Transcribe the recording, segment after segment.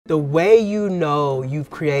the way you know you've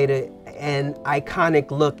created an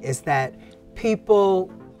iconic look is that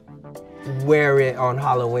people wear it on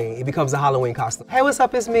Halloween. It becomes a Halloween costume. Hey, what's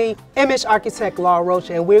up? It's me, image architect Law Roach,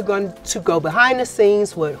 and we're going to go behind the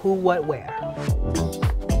scenes with Who, What, Where.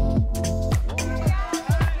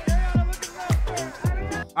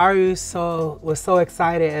 Ari was so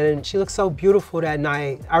excited, and she looked so beautiful that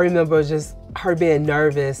night. I remember just her being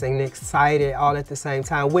nervous and excited all at the same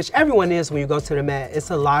time, which everyone is when you go to the Met. It's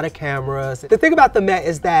a lot of cameras. The thing about the Met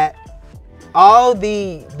is that all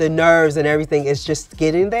the nerves and everything is just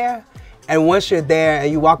getting there. And once you're there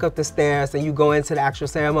and you walk up the stairs and you go into the actual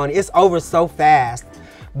ceremony, it's over so fast.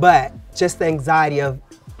 But just the anxiety of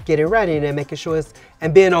getting ready and making sure it's,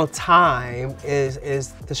 and being on time is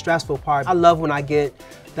the stressful part. I love when I get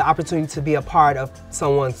the opportunity to be a part of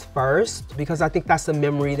someone's first, because I think that's a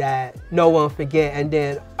memory that no one will forget. And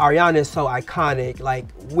then Ariana is so iconic, like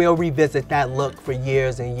we'll revisit that look for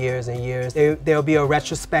years and years and years. There'll be a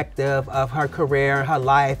retrospective of her career, her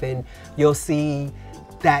life, and you'll see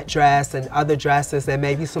that dress and other dresses and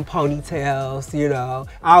maybe some ponytails, you know.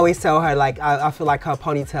 I always tell her, like, I feel like her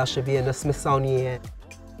ponytail should be in the Smithsonian.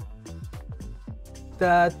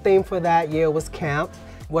 The theme for that year was camp.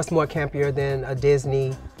 What's more campier than a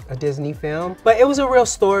Disney film? But it was a real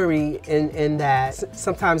story in that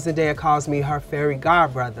sometimes Zendaya calls me her fairy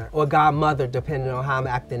godbrother or godmother, depending on how I'm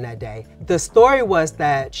acting that day. The story was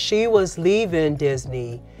that she was leaving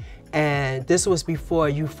Disney, and this was before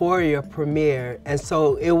Euphoria premiered, and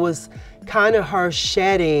so it was kind of her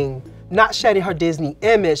not shedding her Disney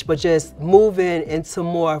image, but just moving into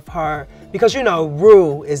more of her, because you know,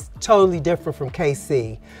 Rue is totally different from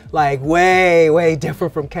KC, like way, way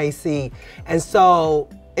different from KC. And so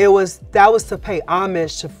that was to pay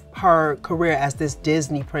homage to her career as this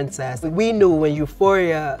Disney princess. We knew when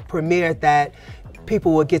Euphoria premiered that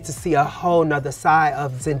people would get to see a whole nother side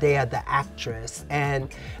of Zendaya, the actress.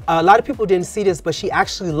 And a lot of people didn't see this, but she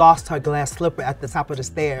actually lost her glass slipper at the top of the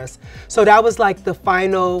stairs. So that was like the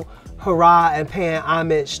final hurrah and paying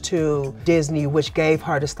homage to Disney, which gave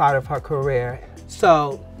her the start of her career.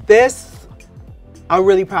 So this, I'm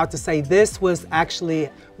really proud to say, this was actually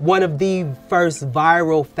one of the first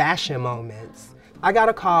viral fashion moments. I got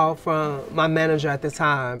a call from my manager at the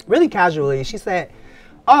time, really casually. She said,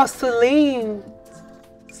 "Oh, Celine's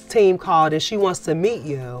team called and she wants to meet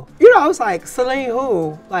you." You know, I was like, "Celine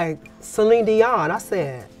who?" Like, Celine Dion. I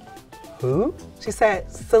said, "Who?" She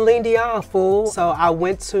said, "Celine Dion, fool." So I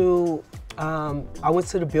went to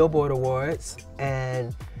the Billboard Awards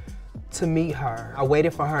and to meet her. I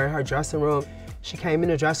waited for her in her dressing room. She came in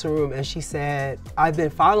the dressing room and she said, "I've been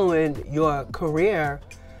following your career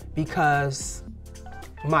because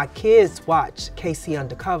my kids watch Casey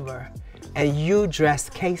Undercover and you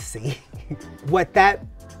dressed Casey." What that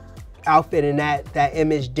outfit and that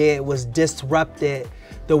image did was disrupted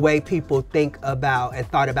the way people think about and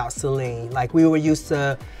thought about Celine. Like, we were used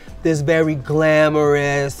to this very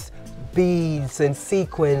glamorous beads and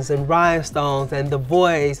sequins and rhinestones and the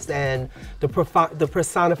voice and the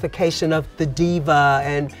personification of the diva,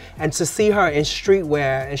 and to see her in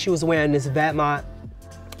streetwear, and she was wearing this Vetements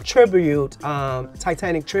tribute,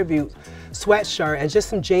 Titanic tribute sweatshirt and just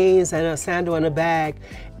some jeans and a sandal and a bag.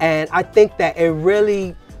 And I think that it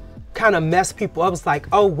really kind of messed people up. I was like,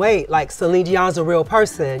 oh wait, like Celine Dion's a real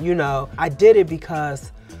person, you know. I did it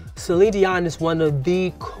because Celine Dion is one of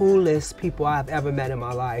the coolest people I've ever met in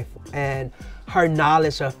my life. And her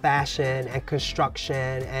knowledge of fashion and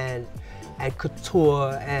construction and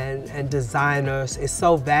couture and designers is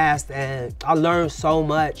so vast, and I learned so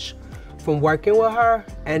much from working with her.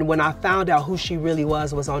 And when I found out who she really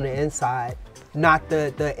was on the inside, not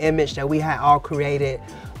the image that we had all created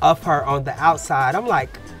of her on the outside, I'm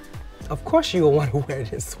like, of course you would want to wear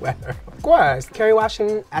this sweater. Of course. Kerry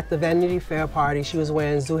Washington at the Vanity Fair party, she was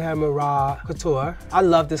wearing Zuhair Mara couture. I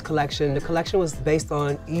love this collection. The collection was based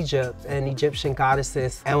on Egypt and Egyptian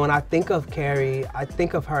goddesses. And when I think of Kerry, I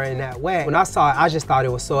think of her in that way. When I saw it, I just thought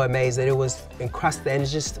it was so amazing. It was encrusted, and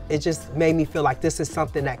it just made me feel like this is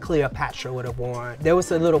something that Cleopatra would have worn. There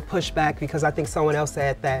was a little pushback because I think someone else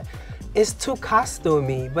said that it's too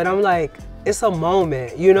costumey, but I'm like, it's a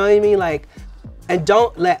moment, you know what I mean? Like, and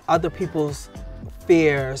don't let other people's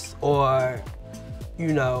fears or,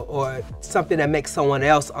 you know, or something that makes someone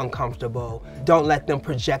else uncomfortable, don't let them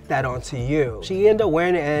project that onto you. She ended up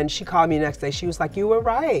wearing it, and she called me the next day. She was like, "You were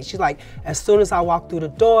right." She's like, as soon as I walked through the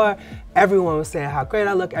door, everyone was saying how great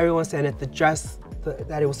I look. Everyone was saying that the dress,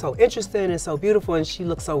 that it was so interesting and so beautiful, and she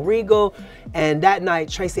looked so regal. And that night,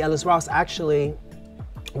 Tracee Ellis Ross actually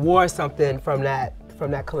wore something from that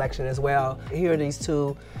collection as well. Here are these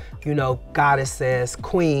two, you know, goddesses,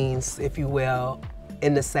 queens, if you will,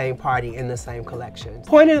 in the same party, in the same collection.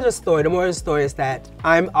 Point of the story, the moral of the story is that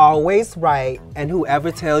I'm always right, and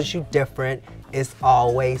whoever tells you different is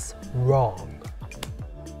always wrong.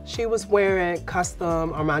 She was wearing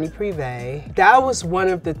custom Armani Privé. That was one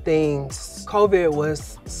of the things. COVID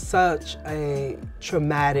was such a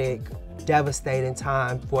traumatic, devastating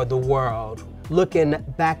time for the world. Looking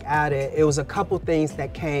back at it, it was a couple things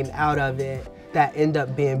that came out of it that end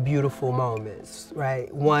up being beautiful moments,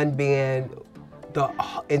 right? One being the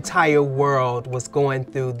entire world was going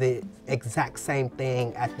through the exact same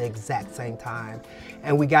thing at the exact same time.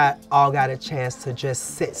 And we all got a chance to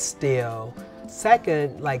just sit still.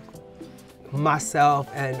 Second, like myself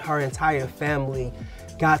and her entire family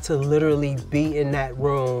got to literally be in that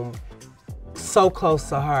room so close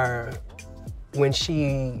to her when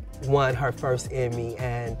she won her first Emmy,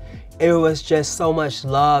 and it was just so much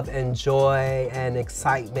love and joy and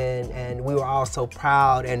excitement, and we were all so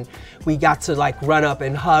proud, and we got to like run up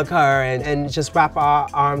and hug her and just wrap our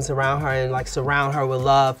arms around her and like surround her with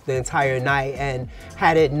love the entire night. And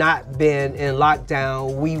had it not been in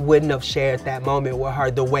lockdown, we wouldn't have shared that moment with her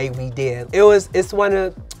the way we did. It's one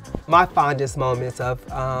of my fondest moments of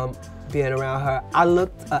being around her. I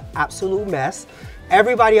looked an absolute mess.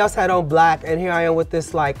 Everybody else had on black, and here I am with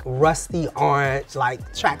this like rusty orange like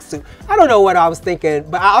tracksuit. I don't know what I was thinking,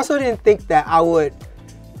 but I also didn't think that I would,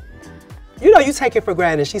 you know, you take it for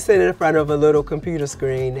granted. She's sitting in front of a little computer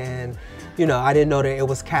screen, and you know, I didn't know that it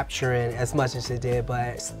was capturing as much as it did,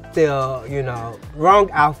 but still, you know, wrong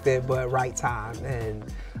outfit, but right time, and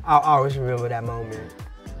I'll always remember that moment.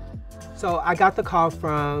 So I got the call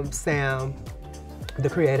from Sam, the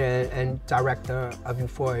creator and director of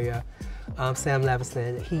Euphoria, Sam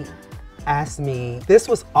Levinson. He asked me, this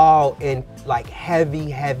was all in like heavy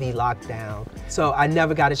lockdown. So I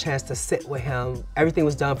never got a chance to sit with him. Everything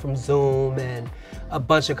was done from Zoom and a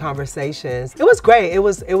bunch of conversations. It was great. It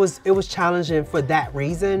was challenging for that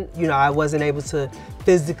reason. You know, I wasn't able to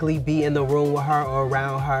physically be in the room with her or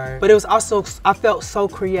around her. But it was also, I felt so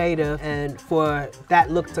creative, and for that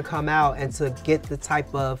look to come out and to get the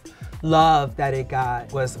type of love that it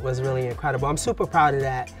got was really incredible. I'm super proud of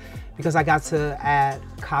that, because I got to add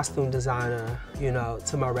costume designer, you know,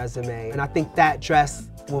 to my resume. And I think that dress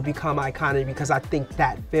will become iconic, because I think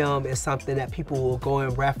that film is something that people will go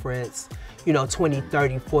and reference, you know, 20,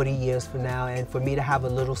 30, 40 years from now. And for me to have a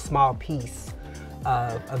little small piece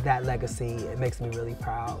of that legacy, it makes me really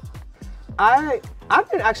proud. I've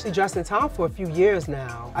been actually dressing Tom for a few years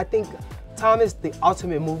now. I think Tom is the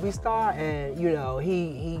ultimate movie star, and you know,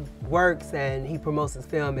 he works and he promotes his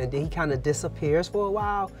film, and then he kind of disappears for a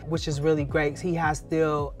while, which is really great. He has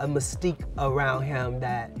still a mystique around him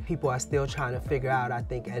that people are still trying to figure out, I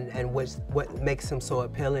think, and what makes him so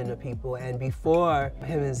appealing to people. And before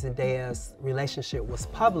him and Zendaya's relationship was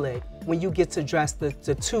public, when you get to dress the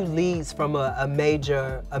two leads from a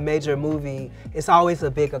major movie, it's always a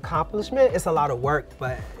big accomplishment. It's a lot of work,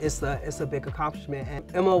 but it's a big accomplishment.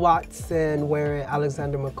 And Emma Watson wearing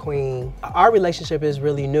Alexander McQueen, our relationship is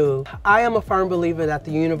really new. I am a firm believer that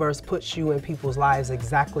the universe puts you in people's lives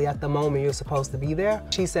exactly at the moment you're supposed to be there.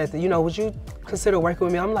 She said that, you know, would you consider working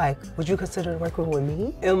with me? I'm like, would you consider working with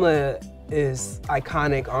me? Emma is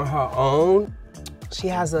iconic on her own. She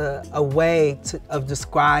has a way of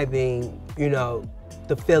describing, you know,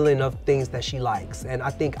 the feeling of things that she likes. And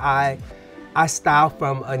I think I style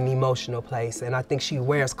from an emotional place, and I think she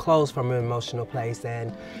wears clothes from an emotional place.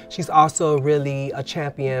 And she's also really a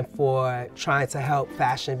champion for trying to help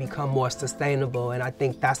fashion become more sustainable, and I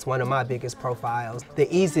think that's one of my biggest profiles.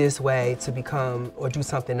 The easiest way to become or do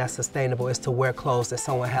something that's sustainable is to wear clothes that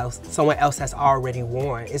someone else has already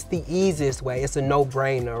worn. It's the easiest way. It's a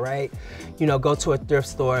no-brainer, right? You know, go to a thrift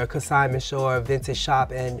store, a consignment store, a vintage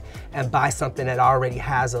shop, and buy something that already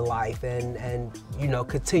has a life, and you know,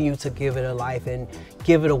 continue to give it a life and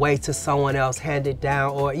give it away to someone else, hand it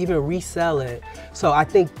down, or even resell it. So I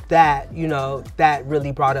think that, you know, that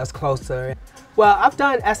really brought us closer. Well, I've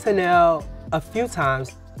done SNL a few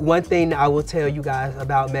times. One thing that I will tell you guys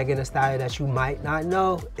about Megan Thee Stallion that you might not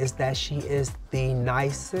know is that she is the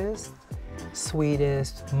nicest,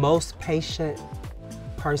 sweetest, most patient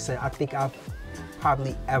person I think I've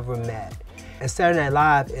probably ever met. And Saturday Night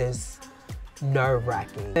Live is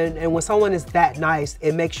nerve-wracking. And when someone is that nice,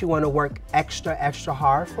 it makes you want to work extra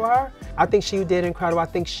hard for her. I think she did incredible. I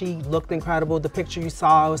think she looked incredible. The picture you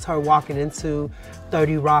saw was her walking into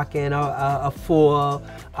 30 Rock in a full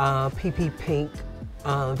PP pink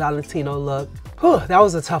Valentino look. Whew, that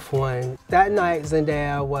was a tough one. That night,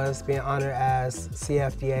 Zendaya was being honored as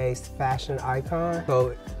CFDA's fashion icon.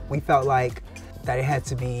 So we felt like that it had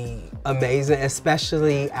to be amazing,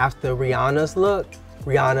 especially after Rihanna's look.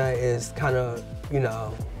 Rihanna is kind of you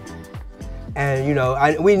know. And you know,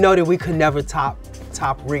 we know that we could never top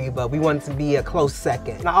Reed, but we wanted to be a close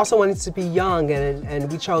second. And I also wanted to be young,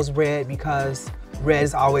 and we chose red because red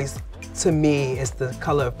is always, to me, it's the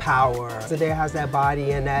color of power. Zendaya has that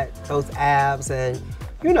body and those abs, and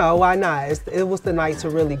you know, why not? It was the night to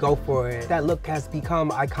really go for it. That look has become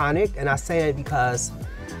iconic, and I say it because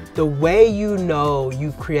the way you know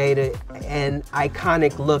you've created an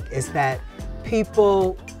iconic look is that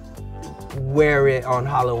people wear it on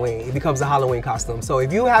Halloween. It becomes a Halloween costume. So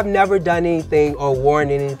if you have never done anything or worn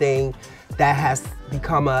anything that has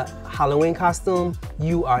become a Halloween costume,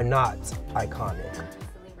 you are not iconic.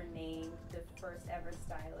 Recently were named the first ever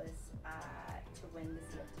stylist to win the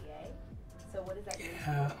CFDA. So what does that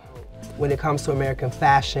mean? When it comes to American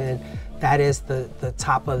fashion, that is the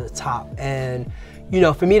top of the top. And you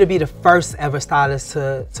know, for me to be the first ever stylist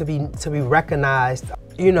to be recognized,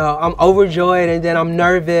 you know, I'm overjoyed, and then I'm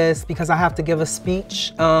nervous because I have to give a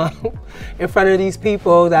speech in front of these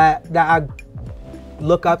people that I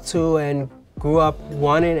look up to and grew up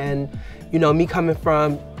wanting. And you know, me coming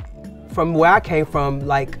from where I came from,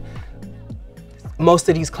 like most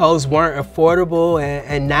of these clothes weren't affordable,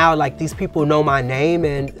 and now like these people know my name,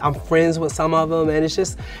 and I'm friends with some of them, and it's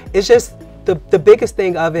just the biggest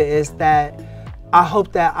thing of it is that I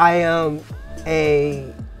hope that I am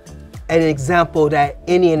an example that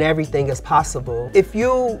any and everything is possible. If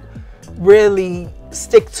you really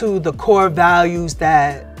stick to the core values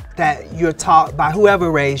that you're taught by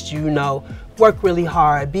whoever raised you, know, work really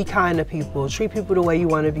hard, be kind to people, treat people the way you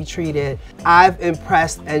want to be treated. I've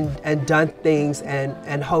impressed and done things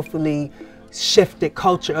and hopefully shifted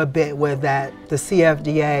culture a bit with that. The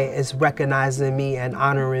CFDA is recognizing me and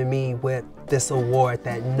honoring me with this award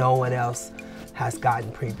that no one else has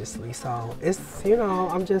gotten previously. So it's, you know,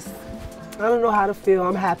 I don't know how to feel.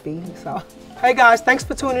 I'm happy. So, hey guys, thanks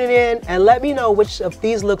for tuning in, and let me know which of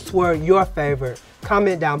these looks were your favorite.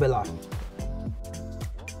 Comment down below.